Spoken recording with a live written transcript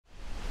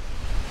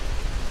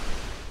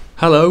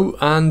Hello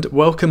and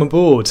welcome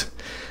aboard.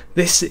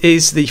 This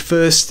is the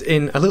first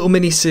in a little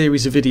mini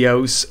series of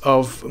videos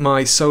of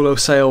my solo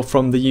sail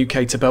from the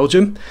UK to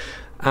Belgium,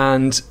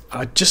 and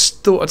I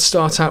just thought I'd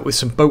start out with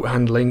some boat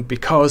handling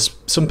because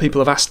some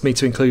people have asked me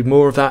to include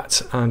more of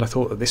that, and I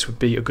thought that this would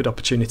be a good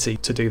opportunity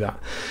to do that.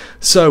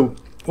 So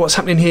what's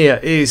happening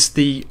here is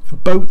the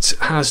boat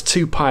has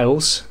two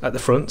piles at the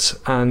front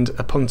and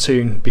a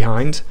pontoon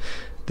behind.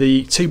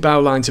 The two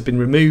bow lines have been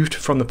removed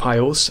from the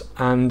piles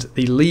and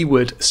the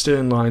leeward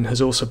stern line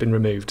has also been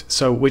removed.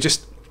 So we're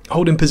just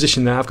holding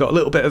position there. I've got a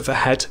little bit of a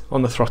head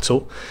on the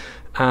throttle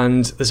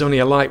and there's only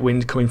a light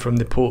wind coming from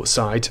the port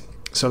side.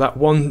 So that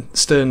one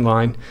stern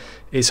line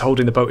is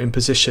holding the boat in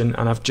position,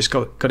 and I've just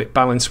got it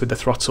balanced with the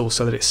throttle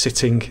so that it's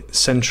sitting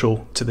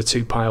central to the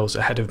two piles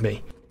ahead of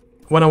me.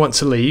 When I want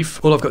to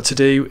leave, all I've got to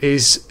do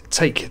is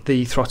take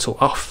the throttle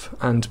off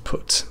and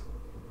put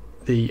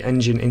the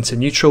engine into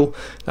neutral.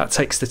 That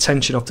takes the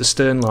tension off the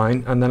stern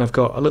line, and then I've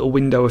got a little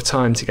window of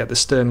time to get the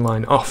stern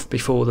line off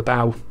before the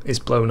bow is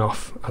blown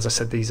off. As I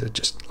said, these are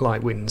just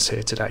light winds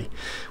here today,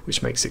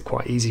 which makes it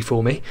quite easy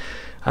for me.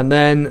 And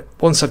then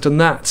once I've done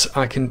that,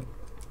 I can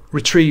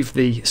retrieve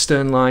the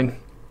stern line,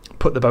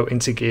 put the boat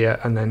into gear,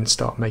 and then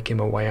start making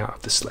my way out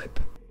of the slip.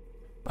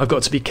 I've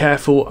got to be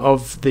careful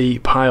of the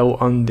pile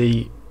on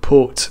the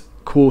port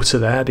quarter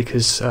there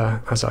because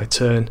as I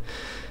turn,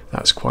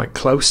 that's quite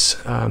close.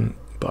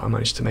 But I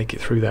managed to make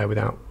it through there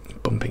without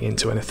bumping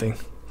into anything.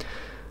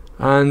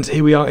 And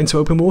here we are into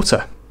open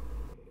water.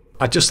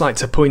 I'd just like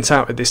to point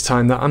out at this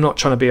time that I'm not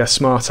trying to be a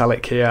smart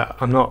aleck here.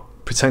 I'm not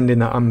pretending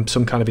that I'm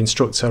some kind of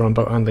instructor on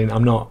boat handling.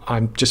 I'm not.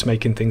 I'm just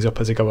making things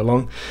up as I go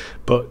along.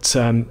 But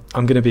I'm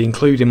going to be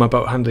including my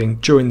boat handling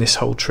during this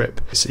whole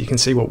trip, so you can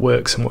see what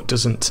works and what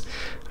doesn't.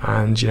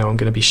 And I'm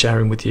going to be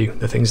sharing with you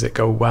the things that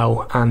go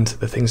well and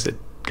the things that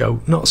go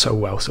not so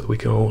well, so that we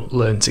can all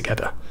learn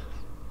together.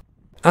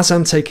 As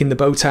I'm taking the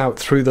boat out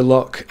through the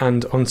lock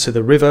and onto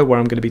the river where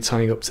I'm going to be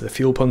tying up to the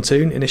fuel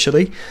pontoon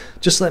initially,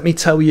 just let me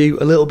tell you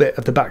a little bit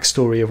of the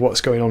backstory of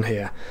what's going on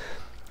here.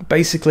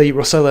 Basically,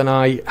 Rossella and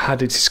I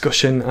had a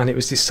discussion, and it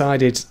was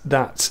decided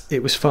that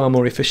it was far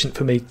more efficient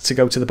for me to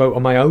go to the boat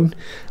on my own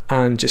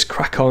and just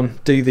crack on,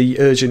 do the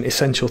urgent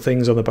essential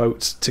things on the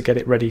boat to get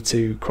it ready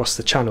to cross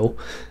the channel,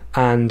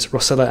 and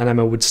Rossella and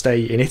Emma would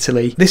stay in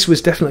Italy. This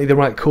was definitely the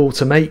right call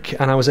to make,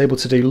 and I was able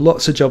to do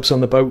lots of jobs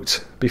on the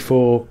boat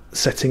before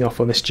setting off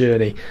on this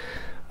journey.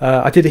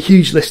 I did a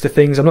huge list of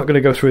things. I'm not going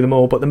to go through them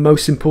all, but the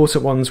most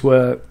important ones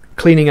were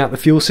cleaning out the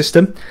fuel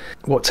system.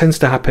 What tends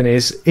to happen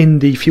is in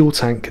the fuel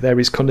tank there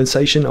is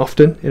condensation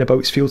often in a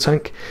boat's fuel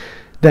tank.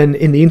 Then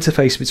in the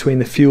interface between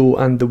the fuel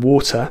and the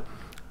water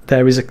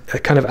there is a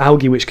kind of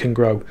algae which can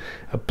grow,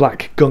 a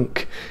black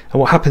gunk. And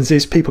what happens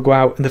is people go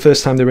out and the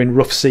first time they're in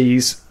rough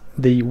seas,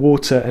 the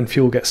water and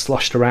fuel get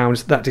sloshed around,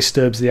 that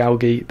disturbs the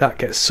algae, that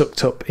gets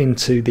sucked up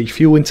into the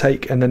fuel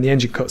intake, and then the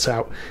engine cuts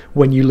out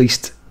when you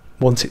least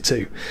want it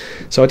to.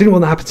 So I didn't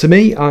want that to happen to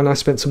me, and I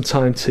spent some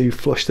time to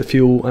flush the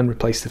fuel and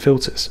replace the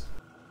filters.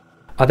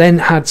 I then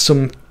had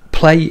some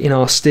play in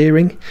our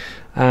steering,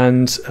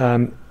 and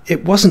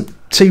it wasn't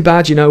too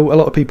bad. A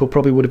lot of people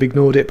probably would have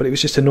ignored it, but it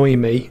was just annoying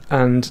me,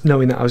 and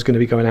knowing that I was going to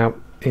be going out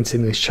into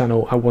the English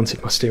Channel, I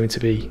wanted my steering to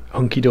be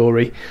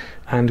hunky-dory,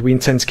 and we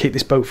intend to keep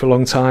this boat for a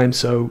long time,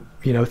 so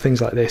things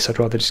like this I'd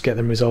rather just get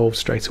them resolved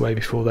straight away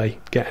before they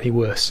get any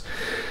worse.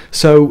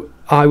 So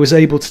I was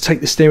able to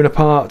take the steering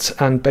apart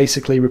and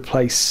basically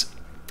replace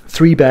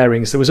 3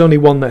 bearings. There was only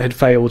one that had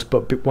failed,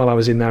 but while I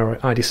was in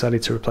there I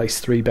decided to replace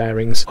 3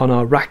 bearings on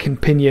our rack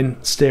and pinion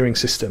steering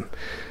system.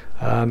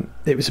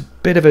 It was a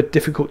bit of a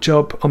difficult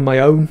job on my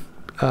own.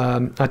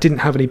 I didn't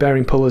have any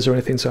bearing pullers or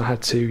anything, so I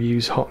had to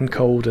use hot and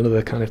cold and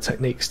other kind of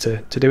techniques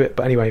to do it.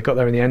 But anyway, I got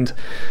there in the end,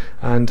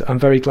 and I'm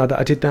very glad that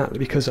I did that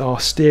because our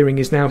steering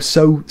is now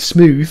so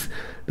smooth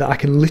that I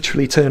can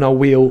literally turn our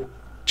wheel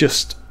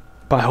just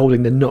by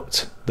holding the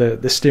nut,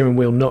 the steering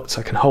wheel nut.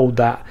 I can hold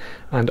that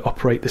and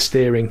operate the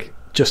steering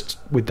just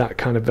with that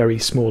kind of very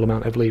small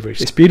amount of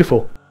leverage. It's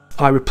beautiful.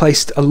 I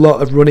replaced a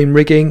lot of running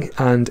rigging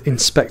and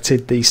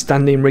inspected the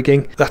standing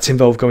rigging. That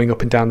involved going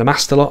up and down the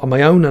mast a lot on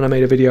my own, and I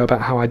made a video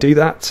about how I do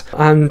that.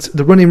 And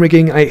the running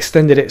rigging, I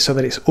extended it so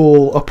that it's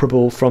all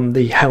operable from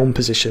the helm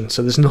position,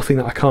 so there's nothing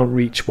that I can't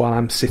reach while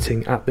I'm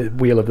sitting at the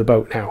wheel of the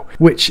boat now,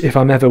 which if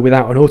I'm ever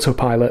without an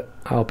autopilot,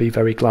 I'll be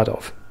very glad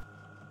of.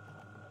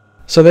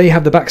 So there you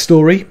have the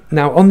backstory.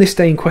 Now on this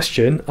day in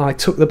question, I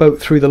took the boat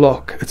through the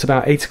lock at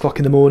about 8 o'clock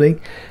in the morning,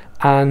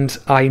 and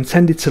I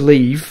intended to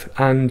leave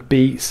and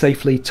be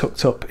safely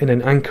tucked up in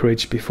an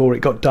anchorage before it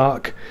got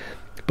dark,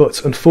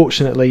 but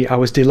unfortunately I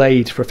was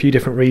delayed for a few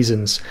different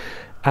reasons,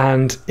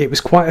 and it was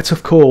quite a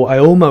tough call. I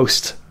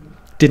almost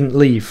didn't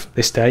leave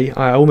this day.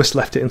 I almost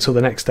left it until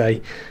the next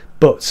day,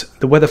 but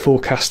the weather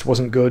forecast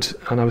wasn't good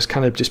and I was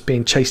kind of just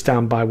being chased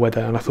down by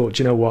weather, and I thought,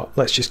 you know what,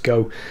 let's just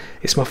go.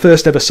 It's my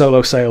first ever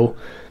solo sail.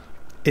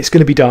 It's going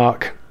to be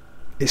dark,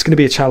 it's going to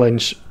be a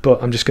challenge,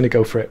 but I'm just going to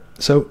go for it.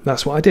 So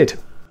that's what I did.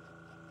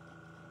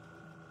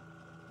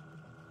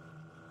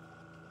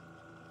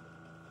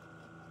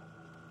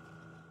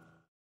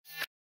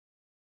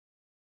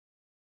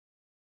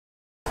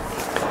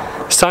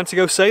 It's time to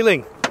go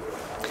sailing.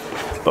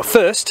 But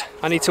first,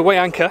 I need to weigh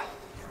anchor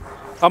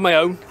on my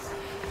own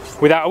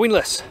without a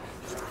windlass.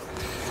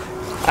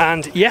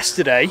 And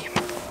yesterday,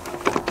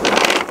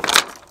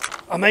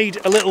 I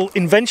made a little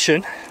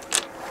invention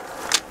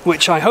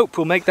which I hope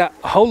will make that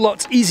a whole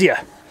lot easier.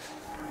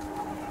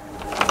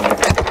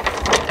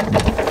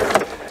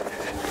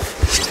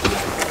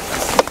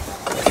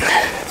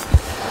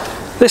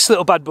 This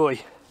little bad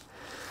boy.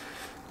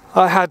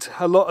 I had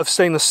a lot of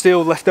stainless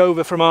steel left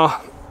over from our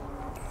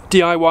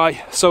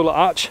DIY solar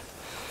arch,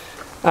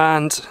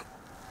 and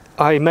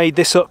I made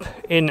this up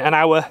in an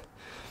hour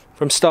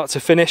from start to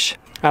finish,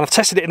 and I've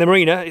tested it in the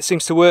marina. It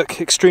seems to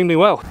work extremely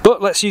well,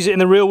 but let's use it in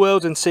the real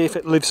world and see if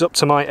it lives up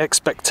to my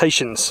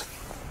expectations.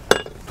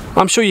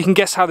 I'm sure you can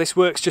guess how this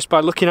works just by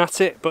looking at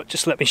it, but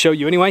just let me show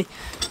you anyway.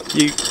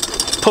 You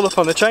pull up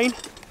on the chain,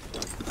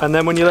 and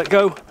then when you let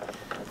go,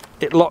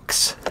 it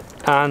locks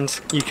and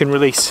you can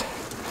release.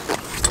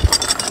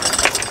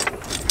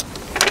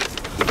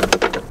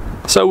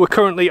 So we're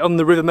currently on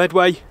the River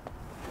Medway.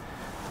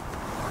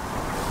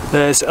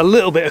 There's a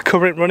little bit of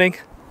current running.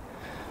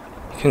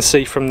 You can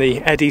see from the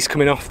eddies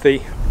coming off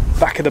the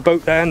back of the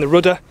boat there and the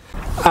rudder.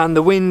 And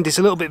the wind is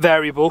a little bit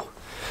variable.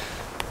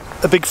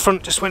 A big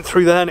front just went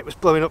through there and it was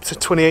blowing up to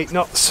 28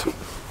 knots.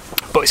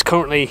 But it's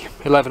currently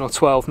 11 or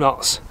 12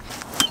 knots.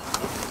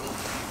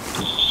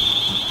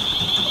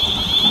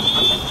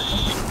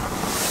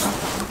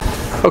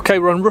 Okay,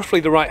 we're on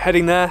roughly the right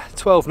heading there,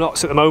 12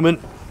 knots at the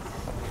moment,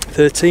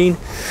 13.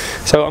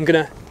 So I'm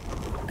going to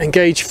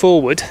engage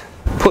forward,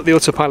 put the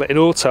autopilot in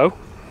auto,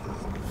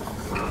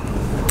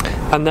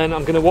 and then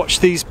I'm going to watch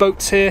these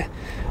boats here,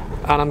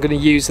 and I'm going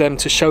to use them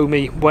to show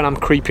me when I'm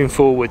creeping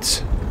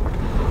forwards.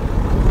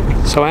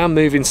 So I am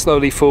moving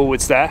slowly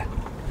forwards there.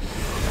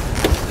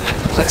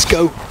 Let's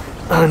go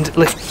and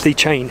lift the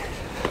chain.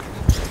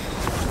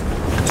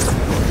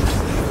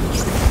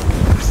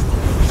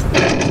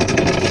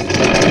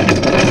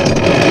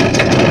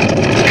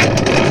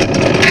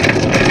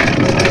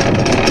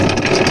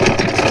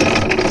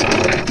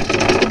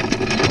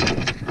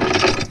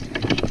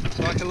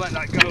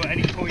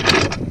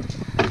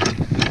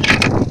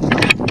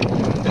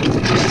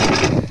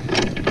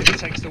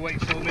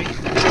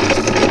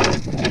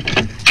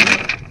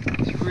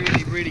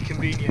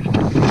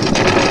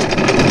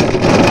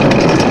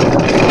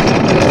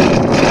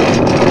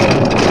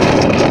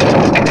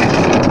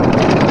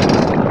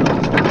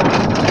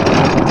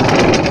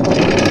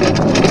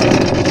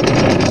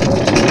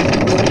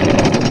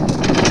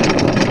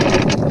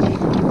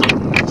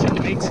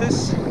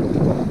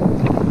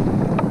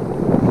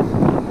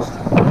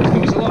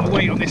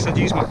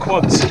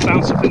 Quads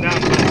bounce up and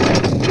down.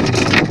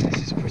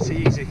 This is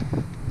pretty easy,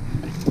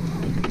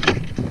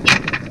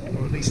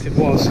 or at least it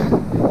was.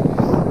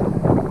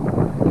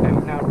 Okay,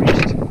 we've now reached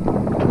the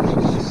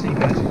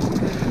seabed.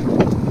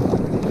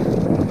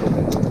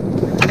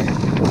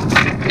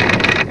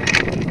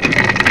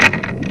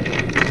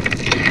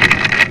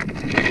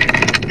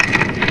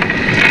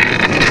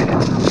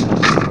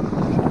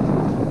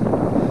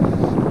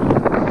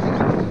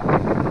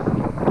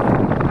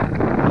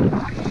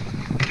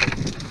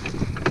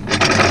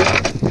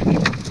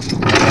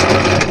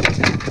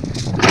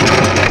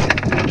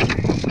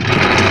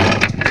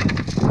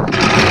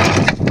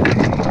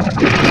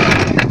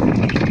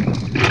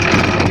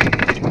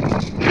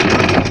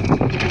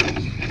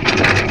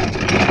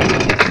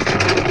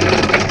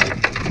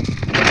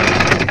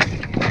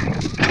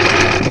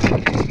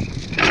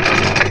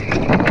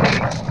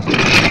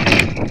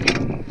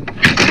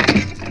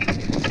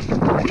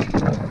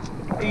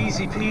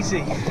 Easy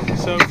peasy.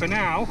 So for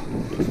now,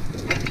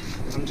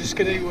 I'm just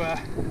going to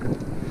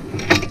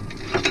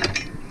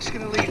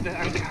leave the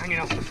anchor hanging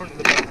off the front of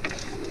the boat,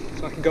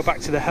 so I can go back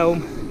to the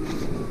helm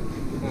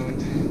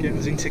and get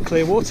us into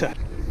clear water.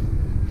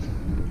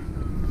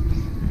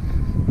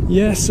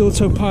 Yes,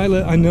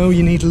 autopilot. I know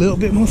you need a little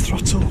bit more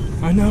throttle.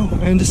 I know.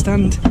 I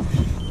understand.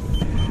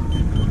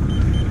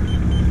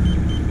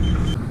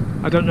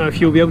 I don't know if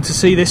you'll be able to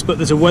see this, but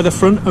there's a weather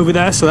front over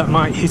there, so that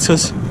might hit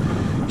us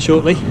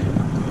shortly.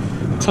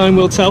 Time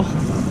will tell.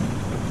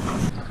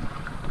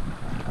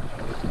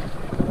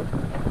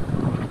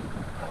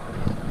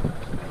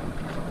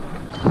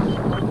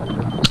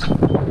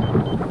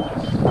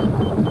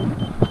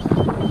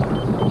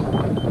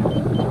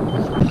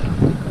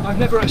 I've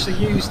never actually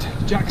used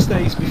jack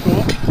stays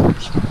before,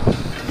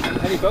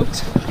 any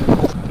boat,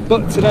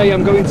 but today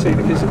I'm going to,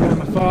 because with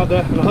my father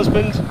and my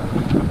husband,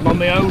 I'm on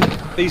my own.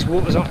 These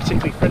waters aren't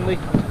particularly friendly.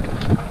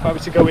 If I were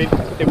to go in,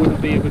 it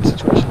wouldn't be a good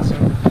situation, so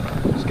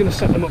I'm just going to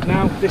set them up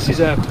now. This is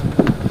a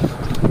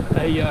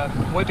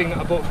webbing that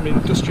I bought from an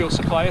industrial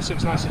supplier, so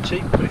it's nice and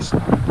cheap, but it's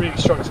really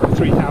strong. It's like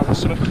 3,000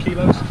 something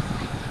kilos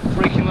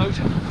braking load.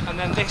 And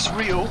then this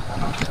reel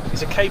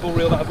is a cable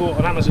reel that I bought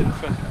on Amazon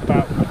for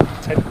about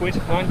 10 quid,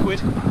 9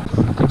 quid.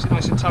 Keeps it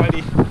nice and tidy,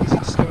 easy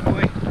to stow it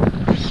away.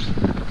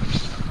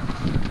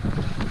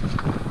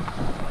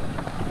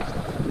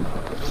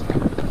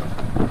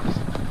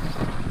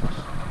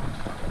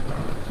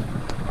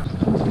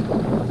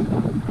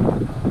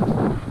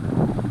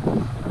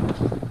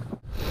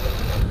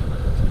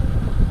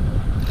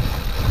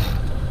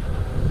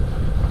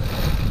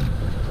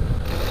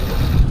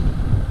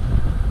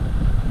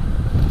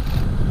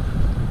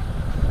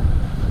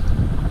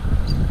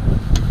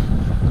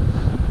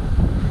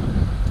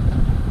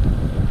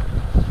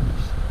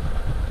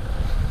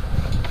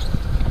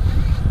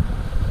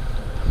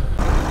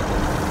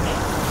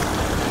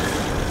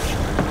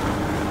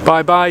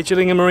 Bye bye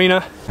Gillingham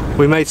Marina.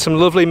 We made some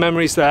lovely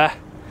memories there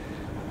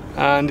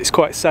and it's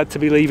quite sad to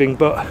be leaving,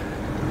 but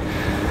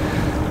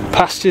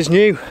pasture's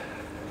new.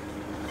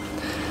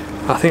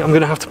 I think I'm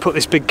going to have to put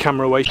this big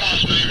camera away.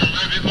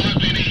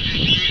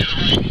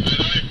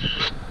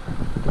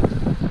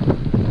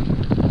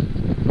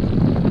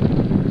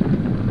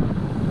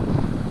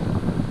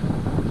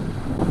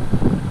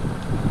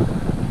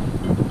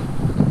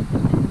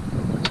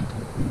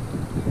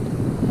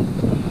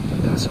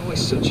 That's always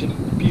such a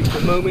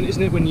beautiful moment,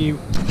 isn't it, when you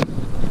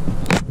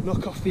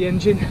knock off the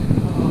engine.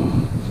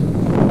 Oh,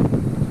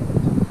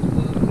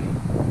 lovely.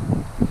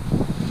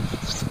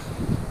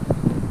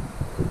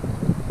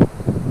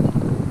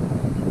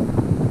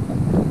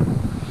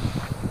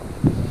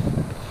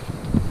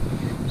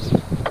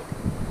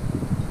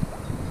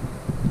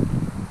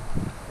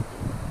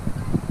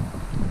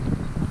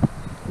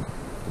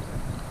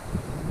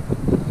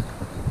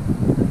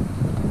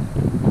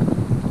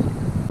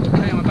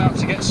 Okay, I'm about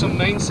to get some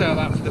mainsail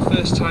out for the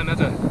first time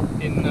ever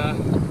in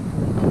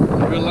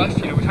real life.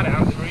 You know, we've had it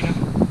out of the marina.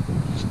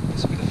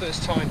 This will be the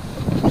first time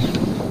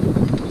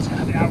to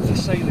have it out for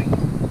sailing.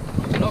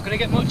 I'm not going to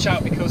get much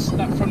out because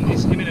that front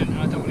is imminent and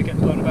I don't want to get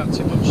blown about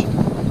too much.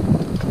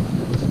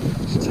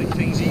 Just take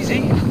things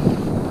easy.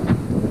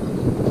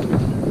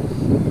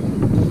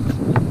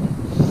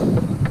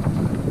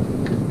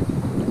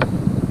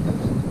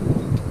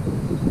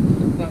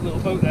 That little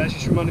boat there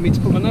just reminded me to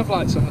put my nav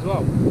lights on as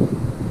well.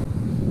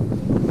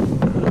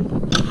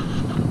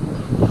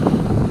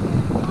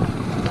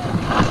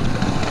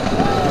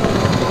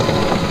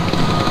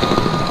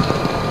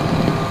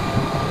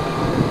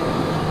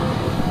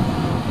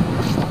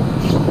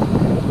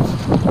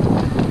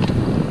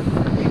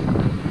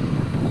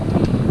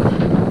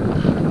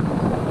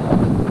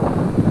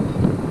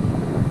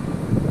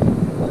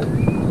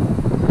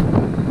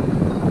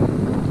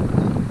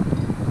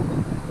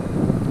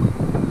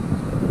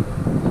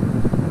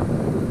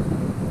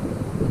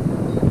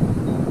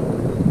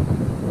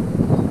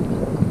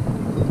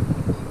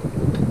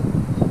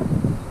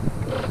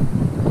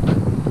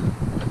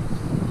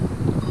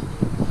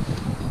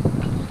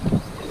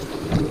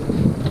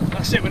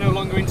 That's it, we're no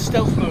longer in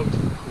stealth mode.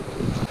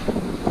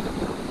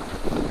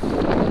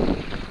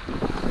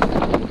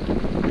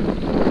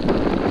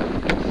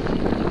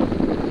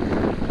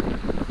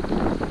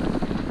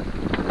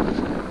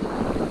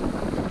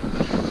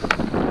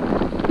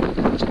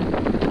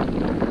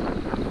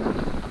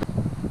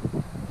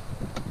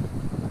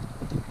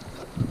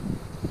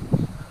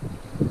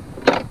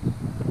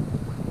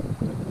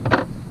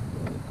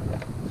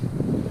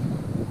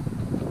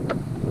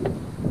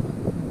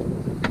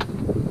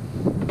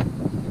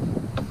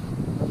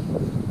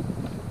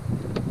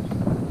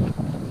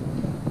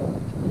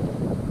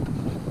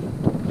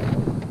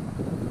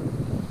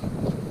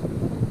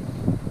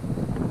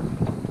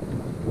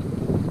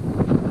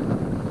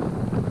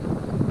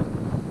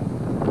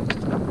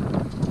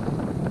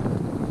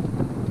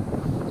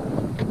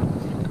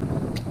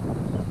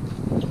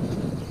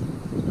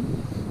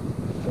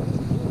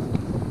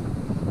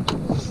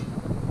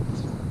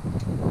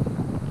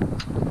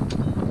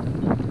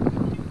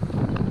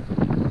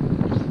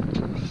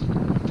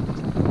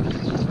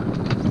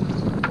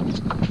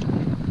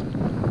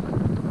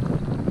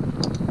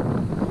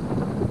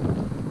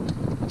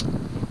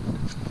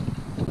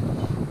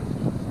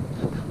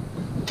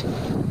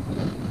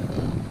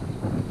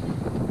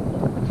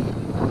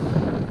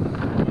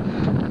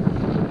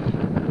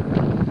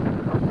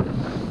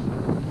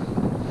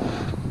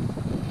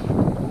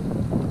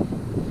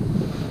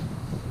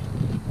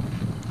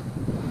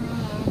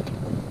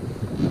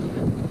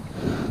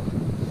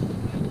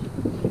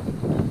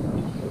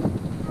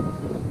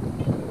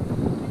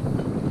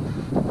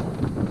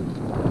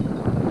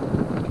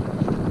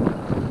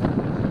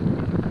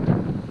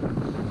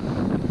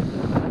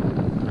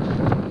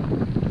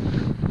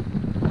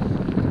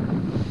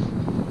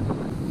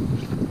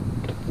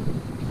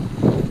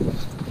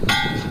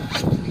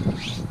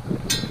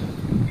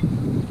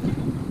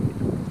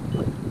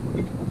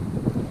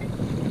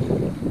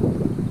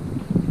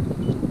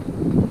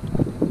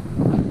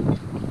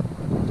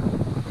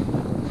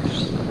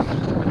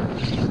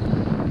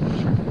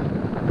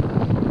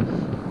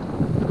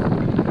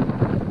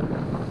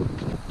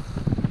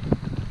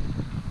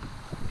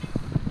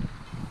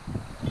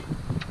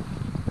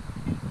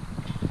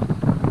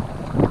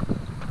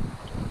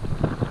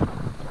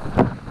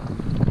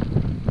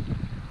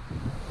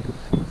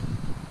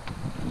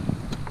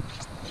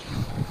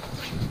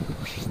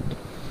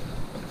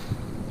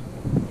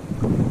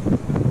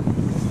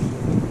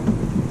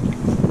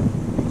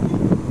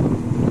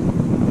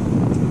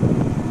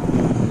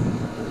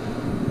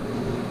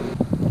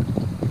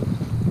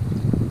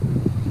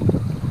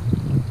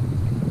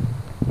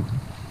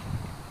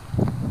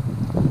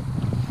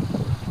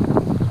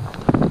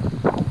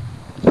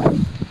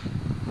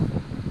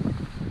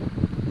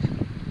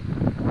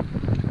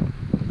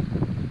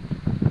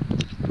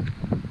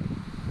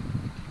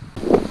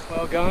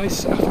 Well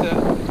guys, after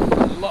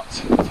a lot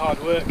of hard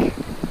work,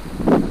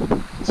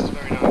 this is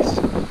very nice.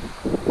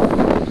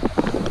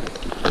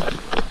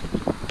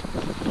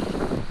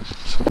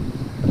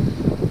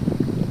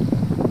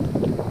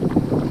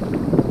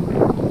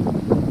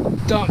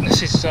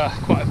 Darkness is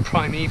quite a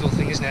primeval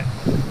thing, isn't it?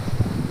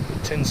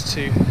 It tends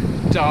to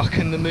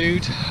darken the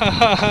mood.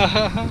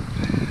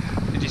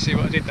 Did you see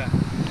what I did there?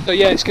 So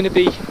yeah, it's going to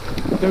be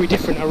very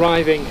different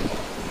arriving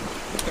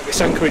at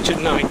this anchorage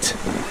at night,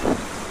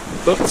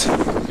 but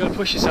you've got to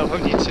push yourself,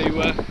 haven't you,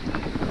 to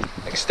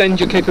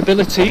extend your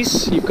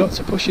capabilities. You've got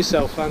to push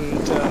yourself, and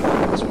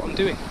that's what I'm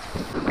doing.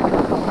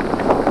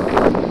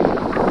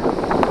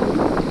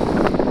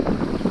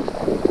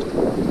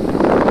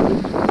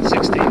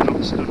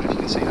 I don't know if you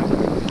can see that.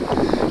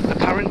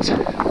 Apparent.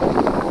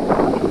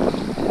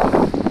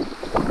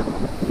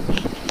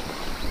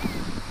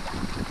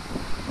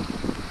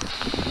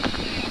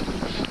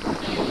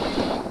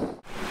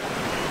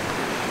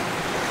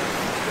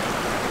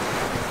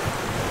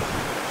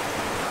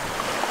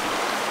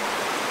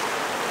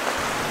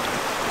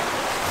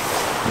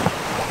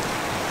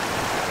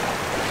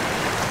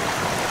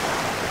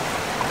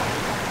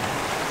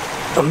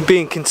 I'm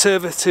being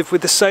conservative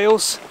with the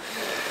sails,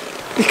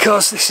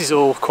 because this is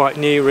all quite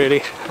new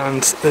really,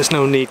 and there's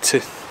no need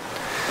to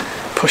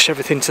push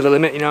everything to the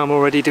limit. You know, I'm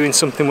already doing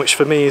something which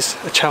for me is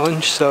a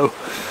challenge, so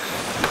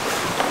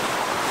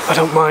I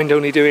don't mind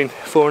only doing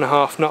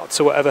 4.5 knots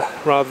or whatever,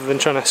 rather than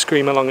trying to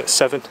scream along at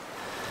 7.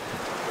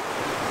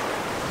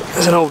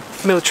 There's an old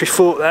military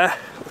fort there,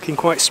 looking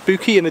quite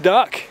spooky in the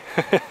dark.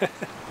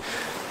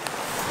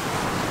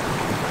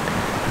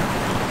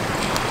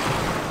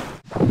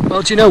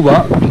 Well, do you know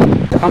what?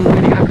 I'm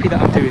really happy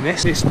that I'm doing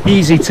this. It's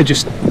easy to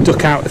just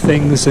duck out of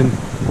things and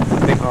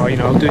think, oh, you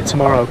know, I'll do it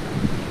tomorrow.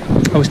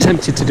 I was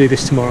tempted to do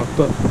this tomorrow,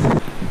 but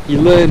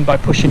you learn by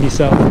pushing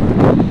yourself.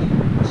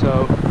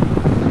 So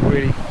I'm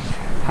really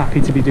happy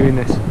to be doing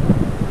this.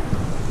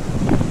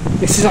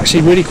 This is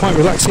actually really quite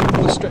relaxing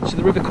on a stretch of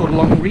the river called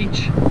Long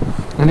Reach,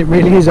 and it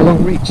really is a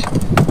long reach.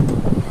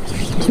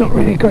 It's not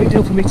really a great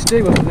deal for me to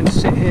do other than to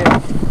sit here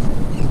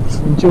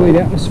and enjoy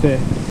the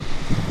atmosphere.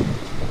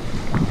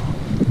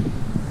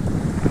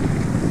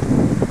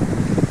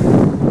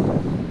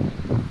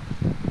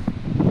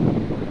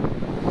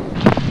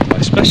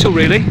 Special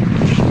really.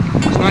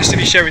 It's nice to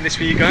be sharing this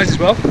with you guys as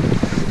well.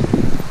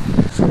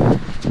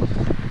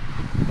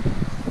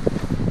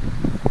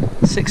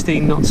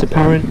 16 knots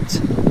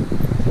apparent.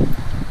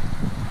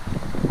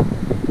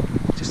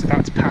 Just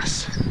about to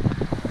pass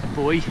a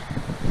buoy,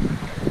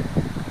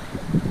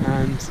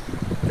 and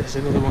there's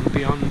another one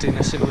beyond in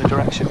a similar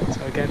direction,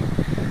 so again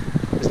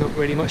there's not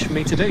really much for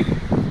me to do.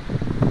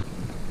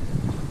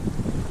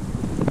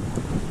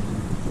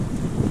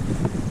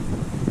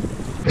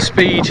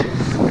 Speed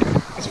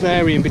is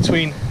varying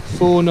between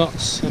 4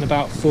 knots and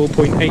about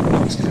 4.8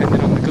 knots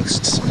depending on the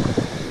gusts,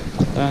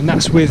 and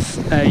that's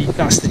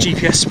the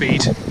GPS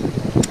speed,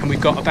 and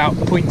we've got about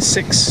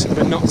 0.6 of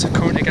a knot of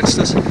current against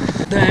us.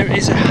 There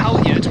is a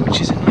halyard which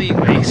is annoying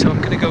me, so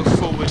I'm going to go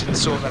forward and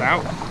sort that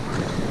out,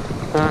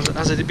 and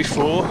as I did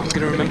before I'm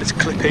going to remember to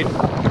clip in.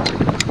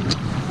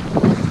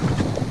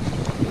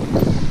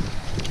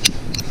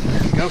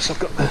 There we go, so I've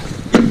got the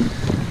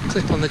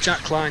clip on the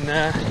jack line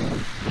there.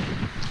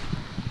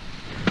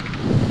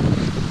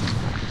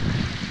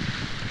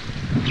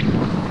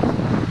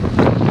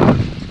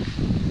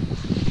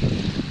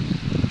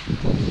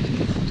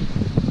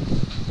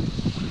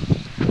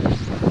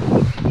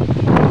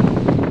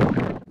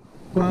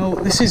 Well,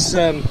 this is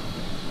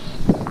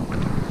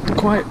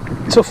quite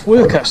tough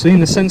work actually, in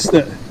the sense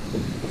that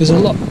there's a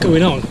lot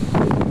going on.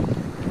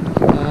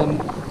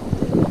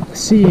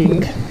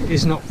 Seeing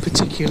is not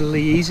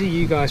particularly easy.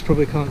 You guys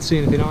probably can't see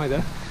anything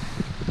either.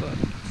 But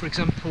for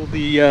example,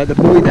 the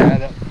buoy there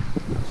that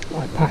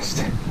I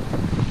passed,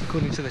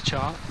 according to the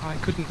chart, I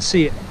couldn't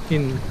see it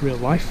in real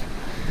life.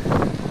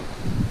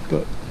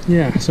 But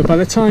yeah, so by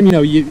the time, you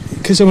know,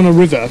 because I'm on a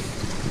river,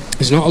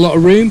 there's not a lot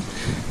of room,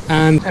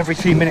 and every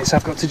 3 minutes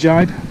I've got to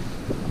jibe,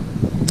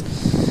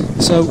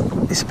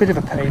 so it's a bit of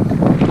a pain.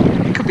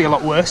 It could be a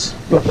lot worse,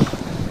 but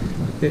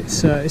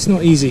it's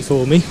not easy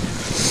for me.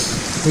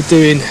 We're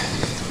doing,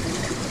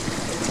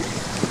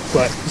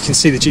 well, you can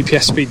see the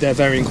GPS speed there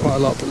varying quite a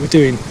lot, but we're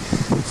doing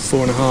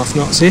 4.5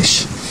 knots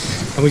ish,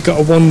 and we've got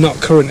a 1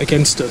 knot current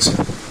against us,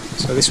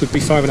 so this would be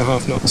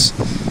 5.5 knots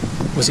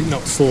was it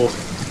not for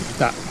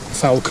that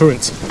foul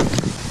current.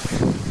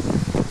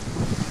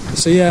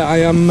 So yeah,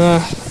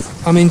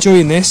 I'm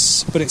enjoying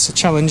this, but it's a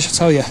challenge, I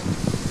tell you.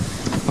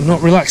 I'm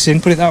not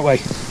relaxing, put it that way.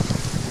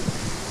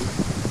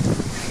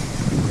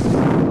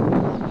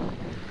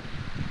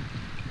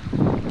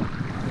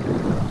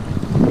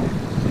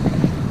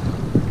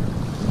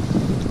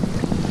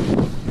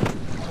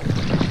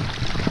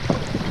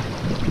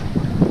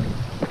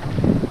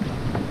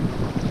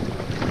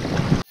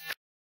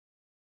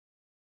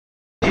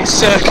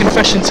 It's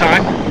confession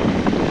time.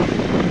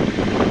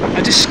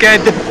 I just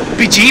scared the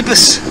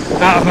bejeebus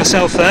out of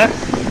myself there.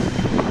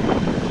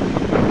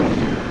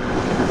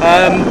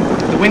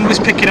 The wind was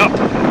picking up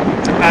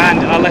and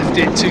I left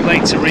it too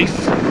late to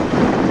reef,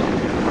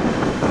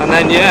 and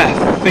then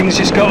yeah, things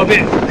just got a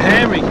bit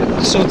hairy.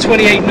 So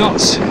 28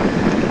 knots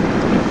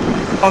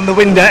on the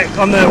wind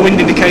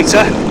indicator,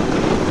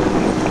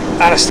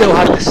 and I still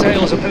had the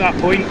sails up at that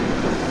point,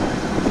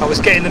 I was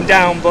getting them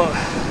down, but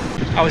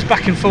I was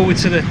back and forward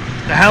to the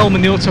helm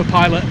and the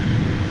autopilot,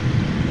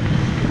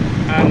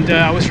 and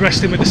I was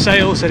wrestling with the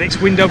sails and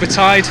it's wind over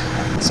tide.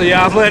 So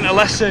yeah, I've learnt a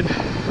lesson.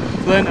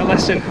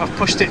 I've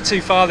pushed it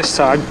too far this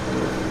time.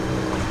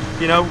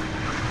 You know,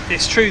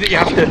 it's true that you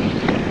have to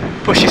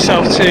push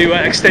yourself to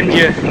extend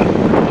your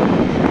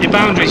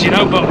boundaries, you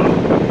know, but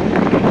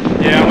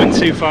yeah, I went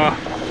too far.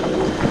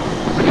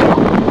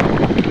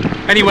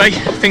 Anyway,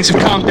 things have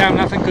calmed down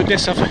now, thank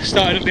goodness. I've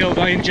started up the old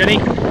iron jenny,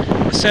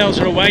 the sails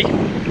are away,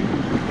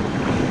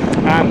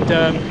 and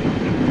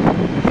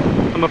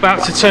I'm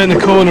about to turn the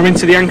corner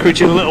into the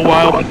anchorage in a little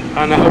while,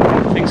 and I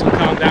hope things will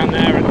calm down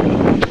there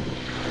and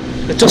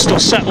the dust will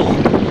settle.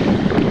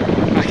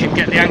 I can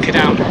get the anchor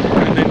down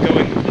and then go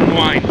and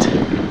unwind.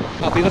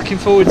 I'll be looking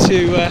forward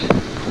to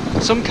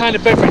some kind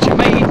of beverage. It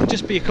may even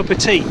just be a cup of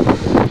tea,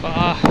 but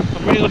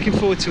I'm really looking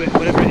forward to it,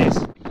 whatever it is.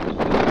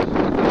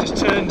 I just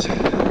turned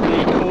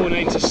the corner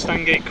into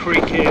Stangate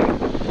Creek here.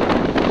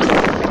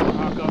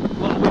 I've got a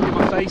lot of wind in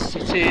my face.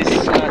 It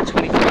is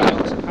 23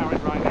 miles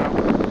apparent right now.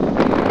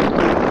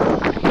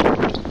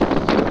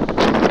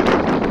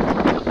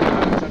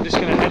 And I'm just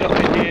going to head up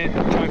in here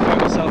and try and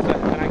find myself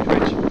an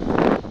anchorage.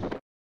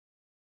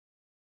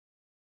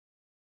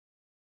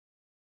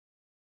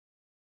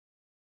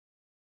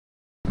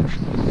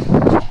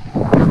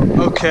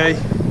 Okay,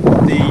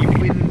 the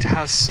wind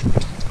has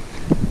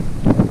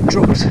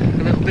dropped a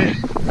little bit.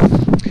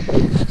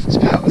 It's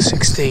about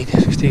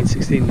 15,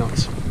 16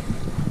 knots.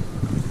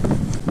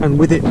 And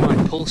with it my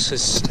pulse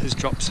has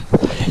dropped.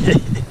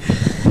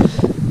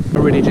 I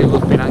really do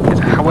love being anchored.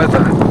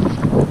 However,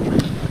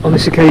 on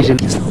this occasion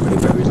it's not really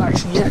very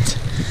relaxing yet,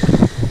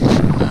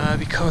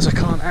 because I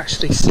can't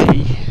actually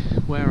see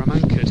where I'm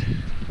anchored.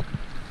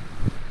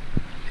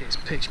 It's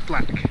pitch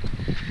black.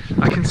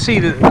 I can see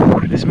that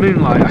there's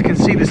moonlight, I can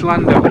see this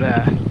land over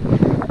there,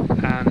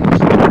 and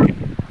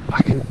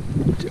I can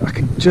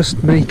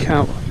just make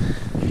out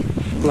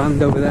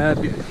land over there,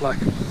 like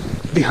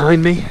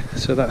behind me.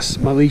 So that's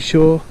my lee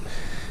shore,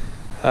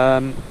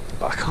 but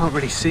I can't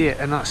really see it,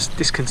 and that's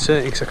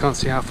disconcerting because I can't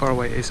see how far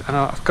away it is. And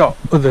I've got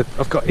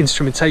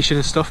instrumentation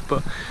and stuff,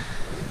 but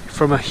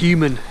from a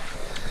human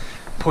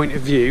point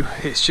of view,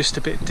 it's just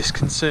a bit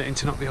disconcerting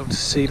to not be able to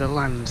see the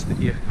land that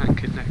you're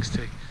anchored next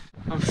to.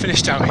 I'm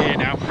finished out here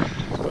now.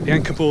 I've got the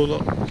anchor ball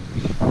up,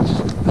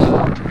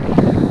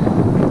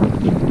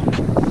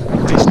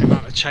 decent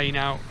amount of chain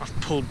out. I've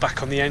pulled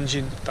back on the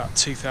engine, about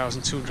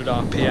 2,200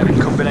 RPM in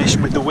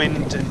combination with the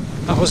wind, and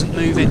I wasn't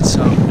moving,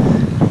 so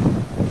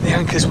the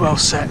anchor's well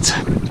set.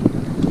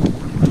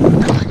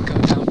 Now I can go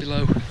down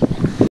below.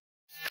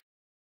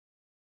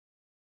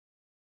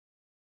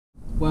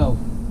 Well,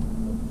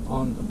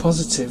 on a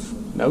positive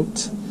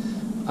note,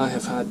 I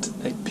have had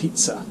a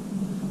pizza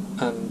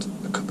and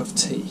a cup of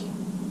tea,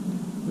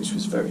 which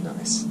was very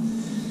nice.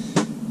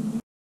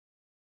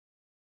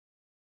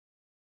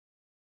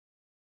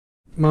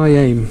 My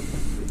aim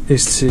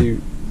is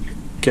to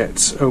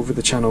get over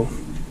the channel,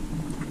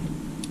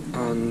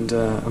 and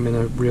I'm in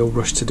a real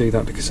rush to do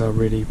that because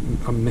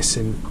I'm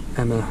missing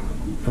Emma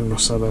and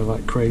Rossella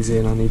like crazy,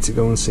 and I need to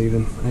go and see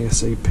them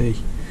ASAP.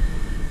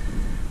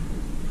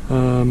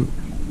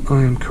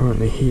 I am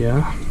currently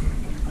here.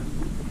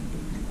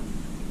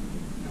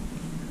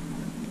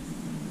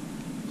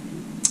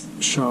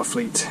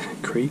 Sharfleet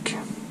Creek,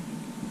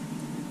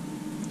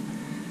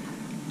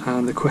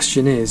 and the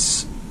question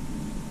is,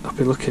 I've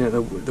been looking at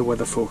the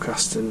weather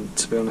forecast, and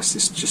to be honest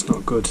it's just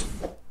not good.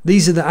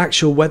 These are the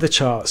actual weather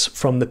charts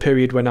from the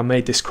period when I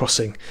made this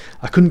crossing.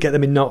 I couldn't get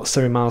them in knots,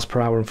 they're in miles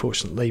per hour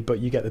unfortunately, but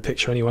you get the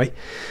picture anyway.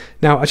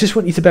 Now I just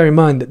want you to bear in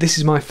mind that this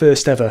is my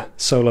first ever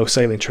solo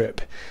sailing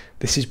trip.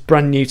 This is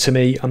brand new to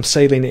me. I'm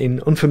sailing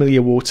in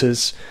unfamiliar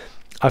waters.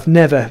 I've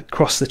never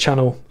crossed the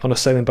channel on a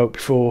sailing boat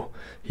before.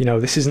 You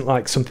know, this isn't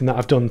like something that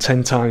I've done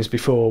 10 times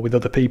before with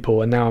other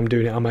people and now I'm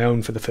doing it on my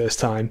own for the first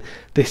time.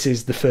 This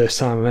is the first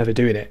time I'm ever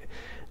doing it,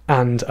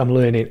 and I'm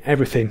learning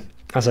everything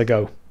as I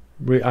go.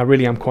 I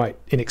really am quite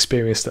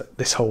inexperienced at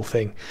this whole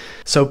thing.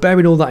 So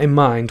bearing all that in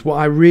mind, what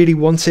I really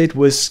wanted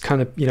was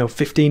kind of,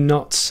 15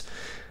 knots.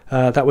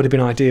 That would have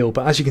been ideal,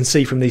 but as you can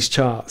see from these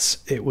charts,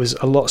 it was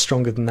a lot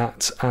stronger than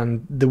that,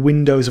 and the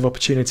windows of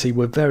opportunity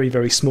were very,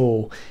 very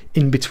small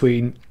in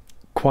between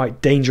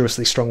quite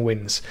dangerously strong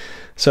winds.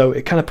 So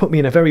it kind of put me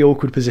in a very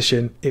awkward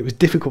position. It was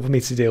difficult for me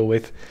to deal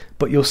with,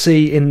 but you'll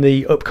see in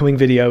the upcoming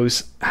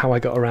videos how I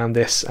got around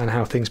this and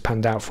how things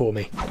panned out for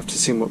me. I've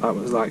just seen what that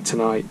was like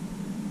tonight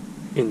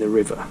in the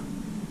river,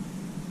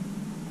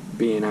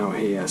 being out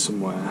here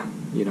somewhere,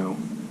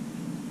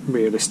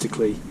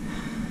 realistically,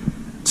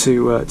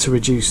 to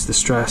reduce the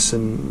stress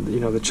and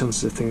the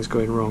chances of things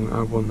going wrong,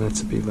 I want there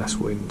to be less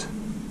wind.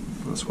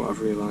 That's what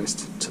I've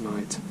realised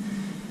tonight.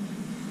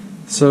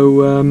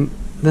 So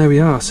there we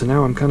are. So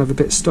now I'm kind of a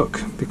bit stuck,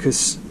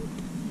 because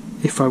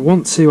if I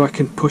want to, I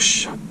can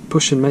push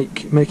and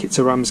make it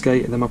to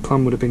Ramsgate, and then my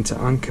plan would have been to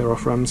anchor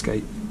off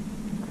Ramsgate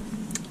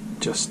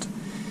just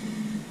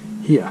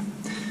here.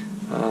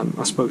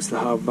 I spoke to the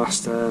harbour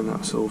master and that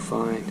was all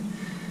fine,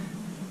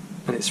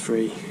 and it's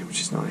free, which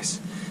is nice.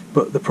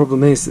 but the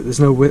problem is that there's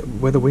no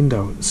weather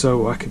window,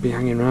 so I could be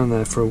hanging around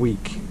there for a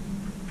week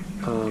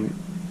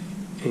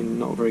in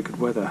not very good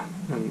weather.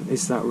 And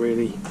is there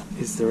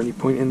any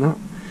point in that?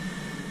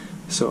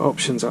 So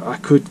options, I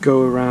could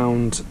go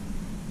around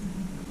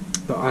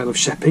the Isle of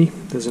Sheppey.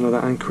 There's another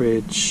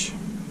anchorage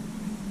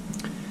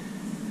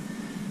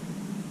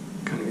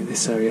kind of in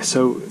this area,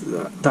 so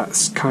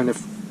that's kind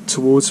of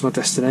towards my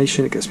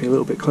destination. It gets me a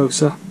little bit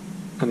closer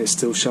and it's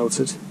still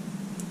sheltered,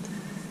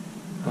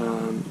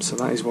 so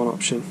that is one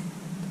option.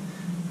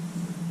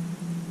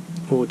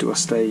 Or do I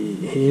stay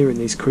here in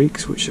these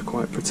creeks, which are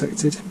quite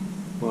protected,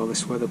 while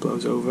this weather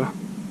blows over?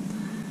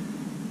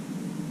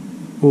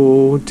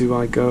 Or do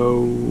I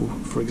go,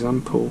 for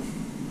example,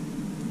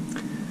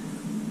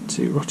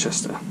 to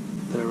Rochester?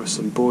 There are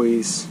some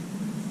buoys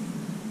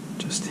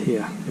just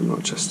here in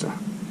Rochester,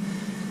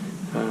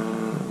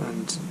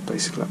 and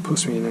basically that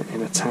puts me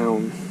in a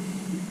town.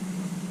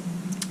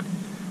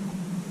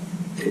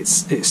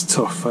 It's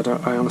tough.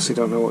 I honestly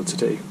don't know what to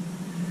do.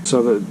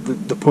 So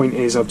the point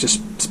is, I've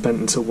just spent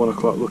until 1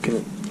 o'clock looking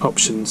at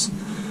options,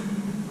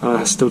 and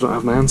I still don't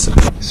have my answer.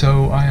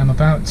 So I am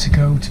about to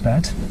go to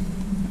bed,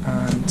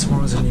 and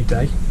tomorrow's a new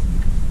day,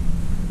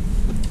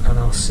 and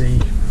I'll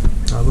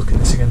look at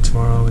this again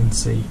tomorrow and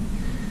see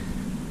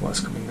what's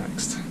coming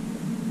next.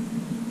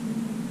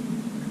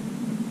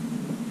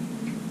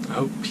 I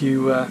hope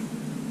you have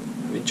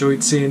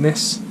enjoyed seeing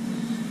this.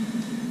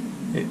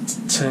 It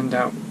turned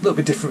out a little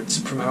bit different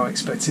from how I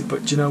expected,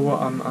 but do you know what?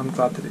 I'm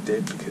glad that it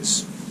did,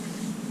 because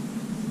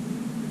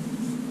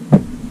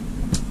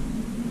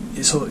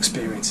it's all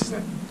experience, isn't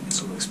it?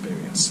 It's all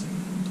experience.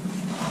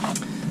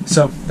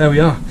 So there we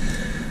are.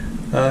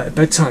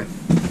 Bedtime.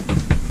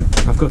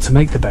 I've got to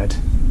make the bed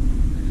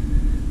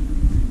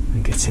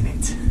and get in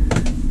it.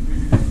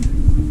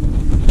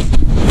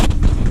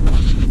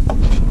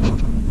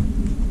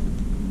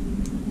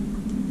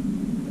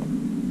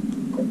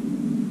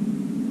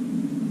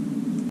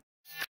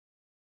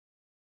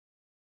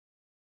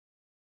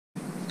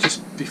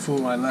 Just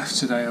before I left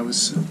today, I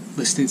was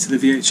listening to the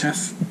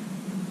VHF,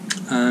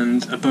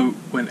 and a boat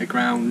went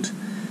aground,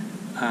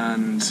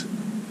 and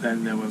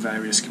then there were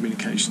various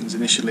communications.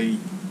 Initially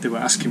they were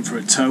asking for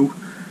a tow,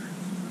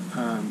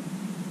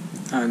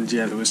 and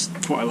yeah, there was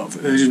quite a lot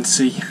of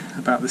urgency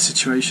about the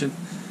situation,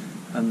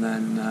 and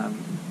then a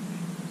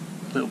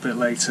little bit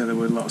later there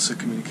were lots of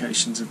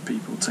communications of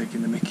people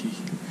taking the mickey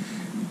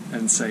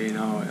and saying,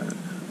 oh,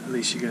 at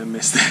least you're going to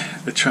miss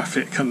the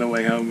traffic on the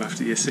way home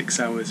after your 6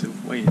 hours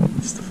of waiting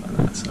and stuff like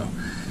that. So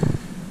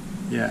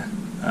yeah,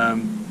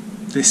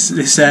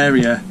 this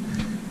area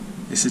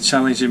is a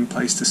challenging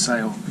place to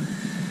sail.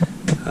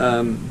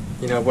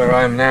 You know, where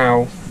I am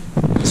now,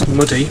 it's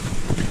muddy.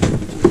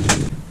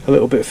 A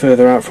little bit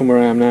further out from where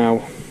I am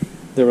now,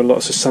 there are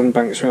lots of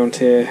sandbanks around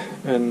here,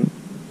 and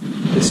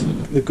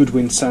the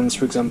Goodwin Sands,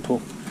 for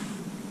example,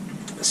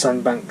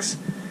 sandbanks.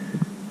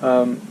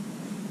 The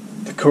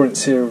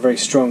currents here are very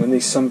strong, and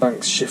these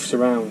sandbanks shift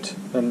around,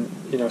 and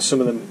you know,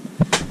 some of them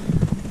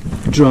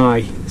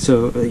dry,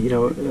 so you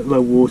know, at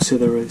low water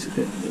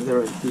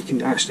you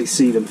can actually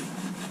see them.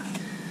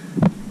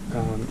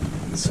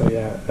 So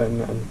yeah,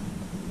 and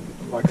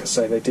like I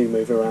say, they do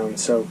move around.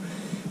 So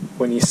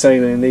when you're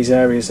sailing in these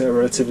areas that are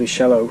relatively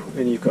shallow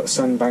and you've got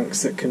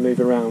sandbanks that can move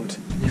around,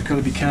 you've got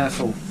to be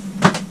careful.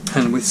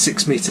 And with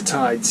 6 metre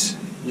tides,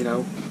 you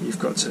know, you've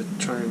got to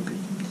try and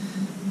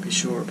be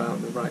sure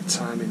about the right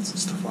timings and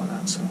stuff like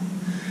that. So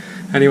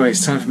anyway,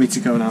 it's time for me to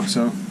go now,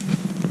 so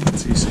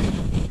see you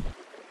soon.